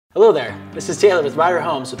Hello there, this is Taylor with Ryder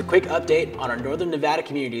Homes with a quick update on our Northern Nevada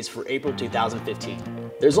communities for April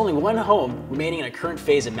 2015. There's only one home remaining in a current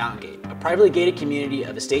phase of Mountaingate, a privately gated community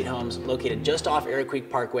of estate homes located just off Arrow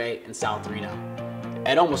Creek Parkway in South Reno.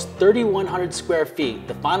 At almost 3,100 square feet,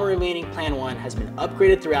 the final remaining Plan 1 has been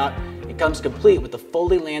upgraded throughout and comes complete with a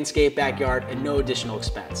fully landscaped backyard and no additional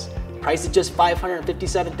expense. Priced at just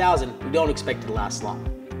 $557,000, we don't expect it to last long.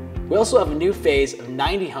 We also have a new phase of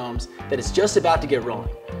 90 homes that is just about to get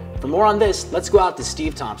rolling. For more on this, let's go out to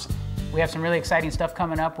Steve Thompson. We have some really exciting stuff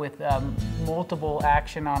coming up with multiple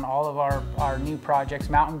action on all of our new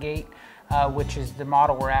projects. Mountaingate, which is the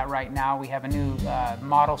model we're at right now. We have a new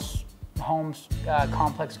model homes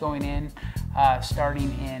complex going in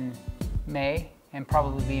starting in May and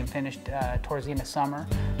probably being finished towards the end of summer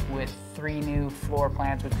with 3 new floor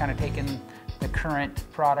plans. We've kind of taken the current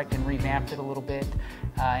product and revamped it a little bit,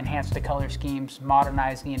 enhanced the color schemes,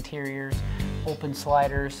 modernized the interiors, open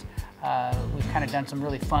sliders. We've kind of done some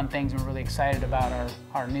really fun things and we're really excited about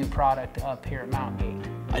our new product up here at Mountaingate.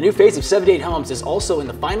 A new phase of 78 homes is also in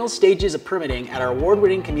the final stages of permitting at our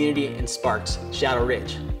award-winning community in Sparks, Shadow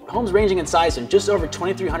Ridge. Homes ranging in size from just over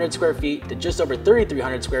 2,300 square feet to just over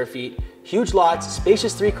 3,300 square feet, huge lots,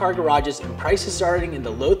 spacious 3-car garages, and prices starting in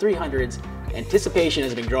the low 300s. Anticipation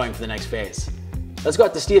has been growing for the next phase. Let's go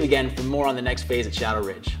out to Steve again for more on the next phase at Shadow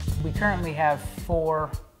Ridge. We currently have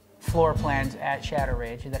 4 floor plans at Shadow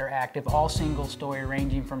Ridge that are active, all single story,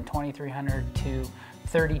 ranging from 2,300 to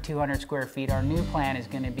 3,200 square feet. Our new plan is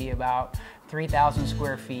going to be about 3,000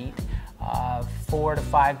 square feet, 4 to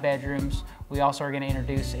 5 bedrooms. We also are going to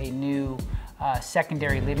introduce a new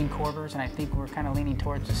secondary living quarters, and I think we're kind of leaning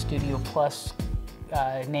towards the Studio Plus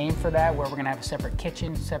name for that, where we're going to have a separate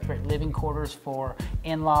kitchen, separate living quarters for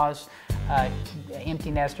in-laws.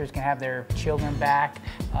 Empty nesters can have their children back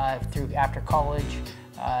after college.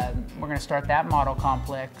 We're going to start that model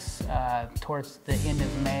complex towards the end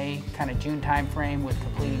of May, kind of June time frame, with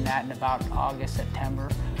completing that in about August, September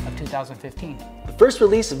of 2015. The first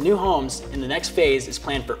release of new homes in the next phase is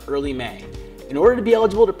planned for early May. In order to be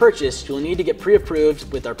eligible to purchase, you'll need to get pre-approved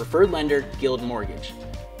with our preferred lender, Guild Mortgage.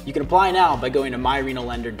 You can apply now by going to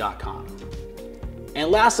myrenolender.com. And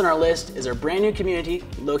last on our list is our brand new community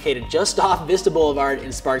located just off Vista Boulevard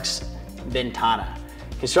in Sparks, Ventana.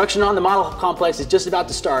 Construction on the model complex is just about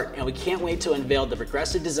to start, and we can't wait to unveil the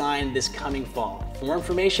progressive design this coming fall. For more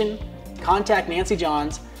information, contact Nancy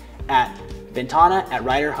Johns at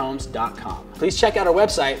ventana@ryderhomes.com. Please check out our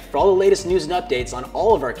website for all the latest news and updates on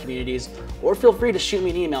all of our communities, or feel free to shoot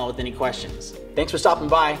me an email with any questions. Thanks for stopping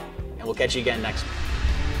by, and we'll catch you again next week.